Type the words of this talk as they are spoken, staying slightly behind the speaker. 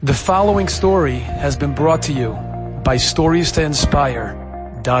The following story has been brought to you by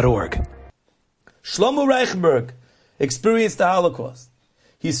StoriesToInspire.org. Shlomo Reichenberg experienced the Holocaust.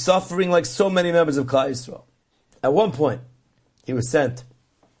 He's suffering like so many members of Klal Yisrael. At one point, he was sent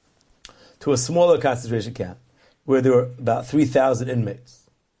to a smaller concentration camp where there were about 3,000 inmates.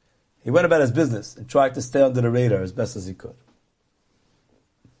 He went about his business and tried to stay under the radar as best as he could.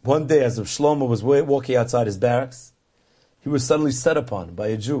 One day, as Shlomo was walking outside his barracks, he was suddenly set upon by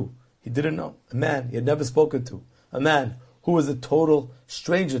a Jew he didn't know, a man he had never spoken to, a man who was a total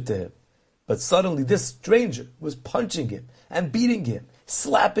stranger to him. But suddenly this stranger was punching him and beating him,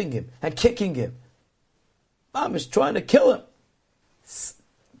 slapping him and kicking him. Mom is trying to kill him,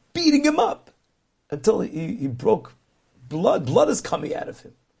 beating him up until he broke blood. Blood is coming out of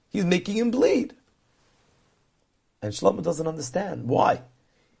him. He's making him bleed. And Shlomo doesn't understand. Why?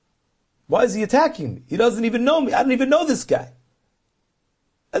 Why is he attacking me? He doesn't even know me. I don't even know this guy.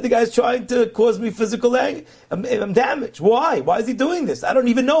 And the guy's trying to cause me physical damage. Why? Why is he doing this? I don't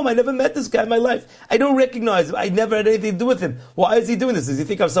even know him. I never met this guy in my life. I don't recognize him. I never had anything to do with him. Why is he doing this? Does he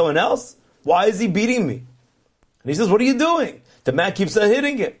think I'm someone else? Why is he beating me? And he says, what are you doing? The man keeps on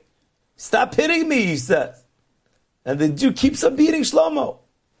hitting him. Stop hitting me, he says. And the Jew keeps on beating Shlomo.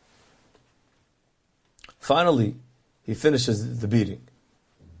 Finally, he finishes the beating.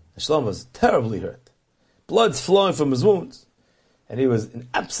 Shlomo was terribly hurt. Blood's flowing from his wounds. And he was in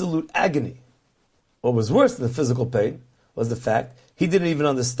absolute agony. What was worse than the physical pain was the fact he didn't even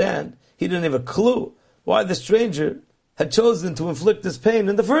understand, he didn't have a clue why the stranger had chosen to inflict this pain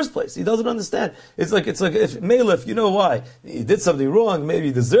in the first place. He doesn't understand. It's like if Melef, you know why. He did something wrong, maybe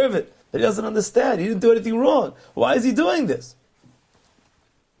he deserved it, but he doesn't understand. He didn't do anything wrong. Why is he doing this?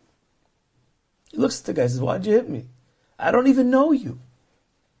 He looks at the guy and says, why did you hit me? I don't even know you.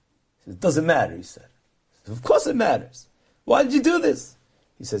 He says, it doesn't matter, he said. He said. Of course it matters. Why did you do this?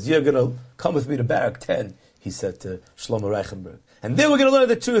 He says, you're going to come with me to Barak 10, he said to Shlomo Reichenberg. And then we're going to learn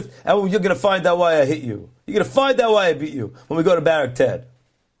the truth, and you're going to find out why I hit you. You're going to find out why I beat you when we go to Barak 10.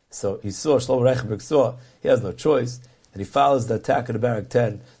 So Shlomo Reichenberg saw, he has no choice, and he follows the attack of the Barak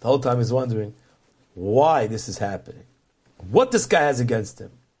 10. The whole time he's wondering why this is happening, what this guy has against him.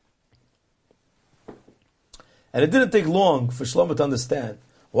 And it didn't take long for Shlomo to understand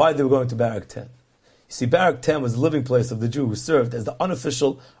why they were going to Barak 10. You see, Barak 10 was the living place of the Jew who served as the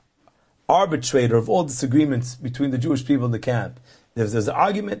unofficial arbitrator of all disagreements between the Jewish people in the camp. There's an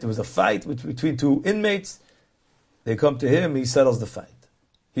argument, there was a fight between two inmates. They come to him, he settles the fight.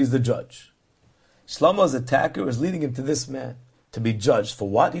 He's the judge. Shlomo's attacker is leading him to this man to be judged for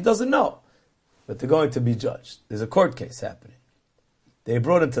what? He doesn't know. But they're going to be judged. There's a court case happening. They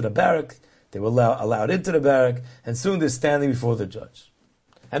brought him to the barrack, they were allowed into the barrack, and soon they're standing before the judge.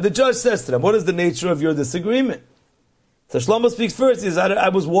 And the judge says to them, what is the nature of your disagreement? So Shlomo speaks first. He says, I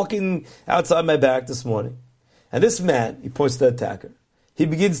was walking outside my barrack this morning, and this man, he points to the attacker, he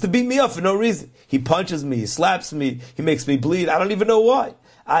begins to beat me up for no reason. He punches me, he slaps me, he makes me bleed. I don't even know why.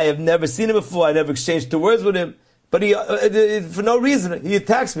 I have never seen him before, I never exchanged 2 words with him, but he, for no reason, he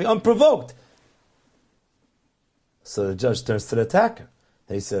attacks me unprovoked. So the judge turns to the attacker,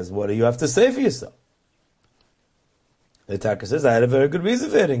 and he says, what do you have to say for yourself? The attacker says, I had a very good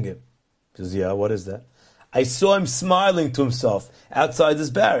reason for hitting him. He says, yeah, what is that? I saw him smiling to himself outside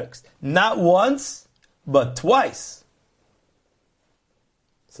his barracks. Not once, but twice.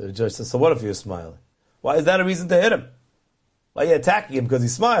 So the judge says, so what if you're smiling? Why is that a reason to hit him? Why are you attacking him because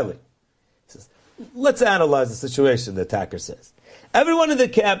he's smiling? He says, let's analyze the situation, the attacker says. Everyone in the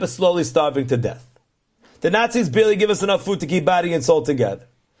camp is slowly starving to death. The Nazis barely give us enough food to keep body and soul together.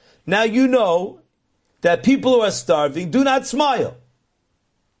 Now you know that people who are starving do not smile.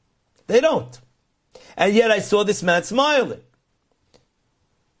 They don't. And yet I saw this man smiling.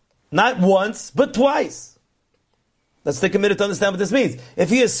 Not once, but twice. Let's take a minute to understand what this means. If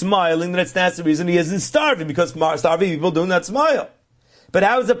he is smiling, then that's the reason he isn't starving, because starving people do not smile. But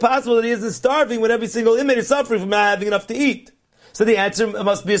how is it possible that he isn't starving when every single inmate is suffering from not having enough to eat? So the answer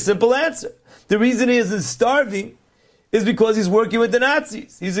must be a simple answer. The reason he isn't starving is because he's working with the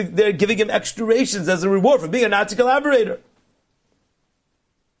Nazis. They're giving him extra rations as a reward for being a Nazi collaborator.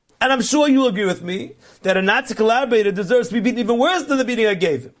 And I'm sure you'll agree with me that a Nazi collaborator deserves to be beaten even worse than the beating I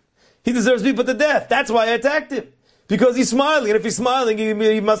gave him. He deserves to be put to death. That's why I attacked him. Because he's smiling. And if he's smiling,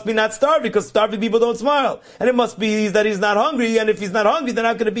 he must be not starving, because starving people don't smile. And it must be that he's not hungry. And if he's not hungry, then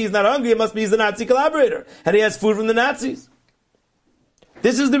how can it be he's not hungry? It must be he's a Nazi collaborator. And he has food from the Nazis.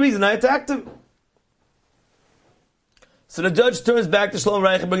 This is the reason I attacked him. So the judge turns back to Shlomo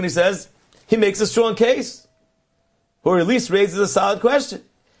Reichenberg and he says, he makes a strong case. Or at least raises a solid question.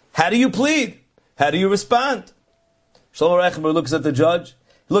 How do you plead? How do you respond? Shlomo Reichenberg looks at the judge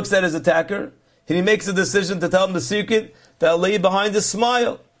looks at his attacker, and he makes a decision to tell him the secret that lay behind his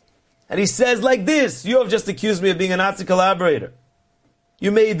smile. And he says like this, you have just accused me of being a Nazi collaborator.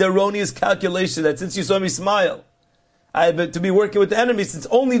 You made the erroneous calculation that since you saw me smile, I have been to be working with the enemy, since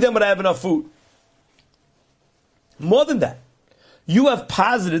only then would I have enough food. More than that, you have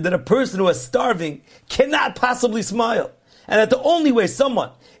posited that a person who is starving cannot possibly smile. And that the only way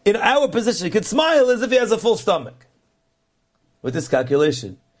someone in our position can smile is if he has a full stomach. With this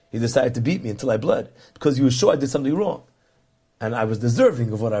calculation, he decided to beat me until I bled, because he was sure I did something wrong. And I was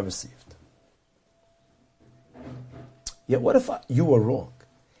deserving of what I received. Yet what if you were wrong?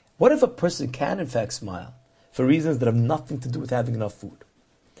 What if a person can in fact smile for reasons that have nothing to do with having enough food?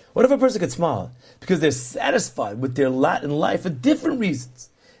 What if a person could smile because they're satisfied with their lot in life for different reasons,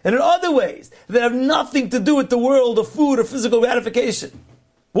 and in other ways that have nothing to do with the world of food or physical gratification?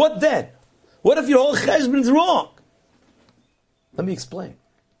 What then? What if your whole cheshbon is wrong? Let me explain.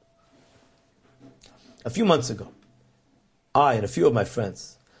 A few months ago, I and a few of my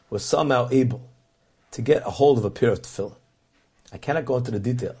friends were somehow able to get a hold of a pair of tefillin. I cannot go into the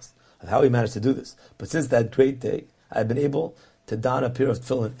details of how we managed to do this, but since that great day, I've been able to don a pair of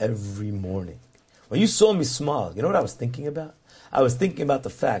tefillin every morning. When you saw me smile, you know what I was thinking about? I was thinking about the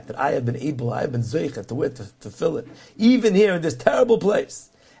fact that I have been zeicha to wear tefillin, even here in this terrible place,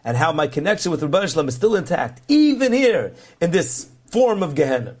 and how my connection with Rebbeinu Shalom is still intact, even here in this form of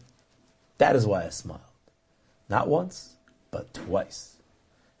Gehenna. That is why I smiled. Not once, but twice.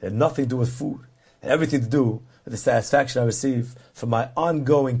 It had nothing to do with food. It had everything to do with the satisfaction I receive from my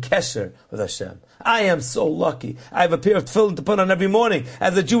ongoing kesher with Hashem. I am so lucky. I have a pair of tefillin to put on every morning.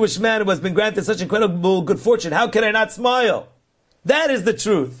 As a Jewish man who has been granted such incredible good fortune, how can I not smile? That is the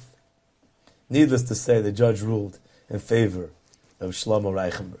truth. Needless to say, the judge ruled in favor of Shlomo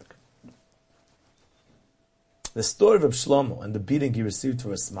Reichenberg. The story of Shlomo and the beating he received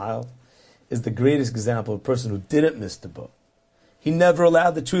for a smile is the greatest example of a person who didn't miss the boat. He never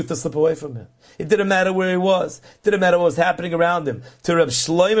allowed the truth to slip away from him. It didn't matter where he was. It didn't matter what was happening around him. To Reb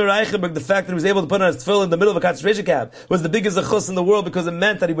Shlomo Reichenberg, the fact that he was able to put on his tefillin in the middle of a concentration camp was the biggest zechus in the world, because it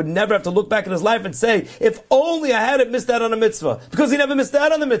meant that he would never have to look back in his life and say, if only I hadn't missed out on a mitzvah. Because he never missed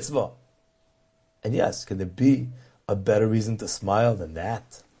out on the mitzvah. And yes, can there be a better reason to smile than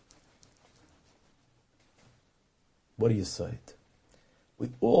that? What do you say? We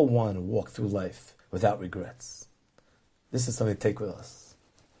all want to walk through life without regrets. This is something to take with us.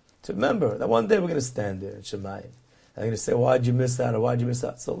 To remember that one day we're going to stand there in Shemayim. And they're going to say, why'd you miss out, or why'd you miss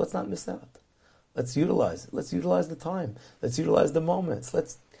out? So let's not miss out. Let's utilize it. Let's utilize the time. Let's utilize the moments.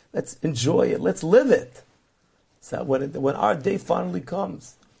 Let's enjoy it. Let's live it. So when our day finally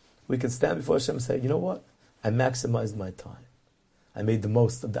comes, we can stand before Hashem and say, you know what? I maximized my time. I made the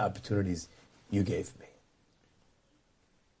most of the opportunities you gave me.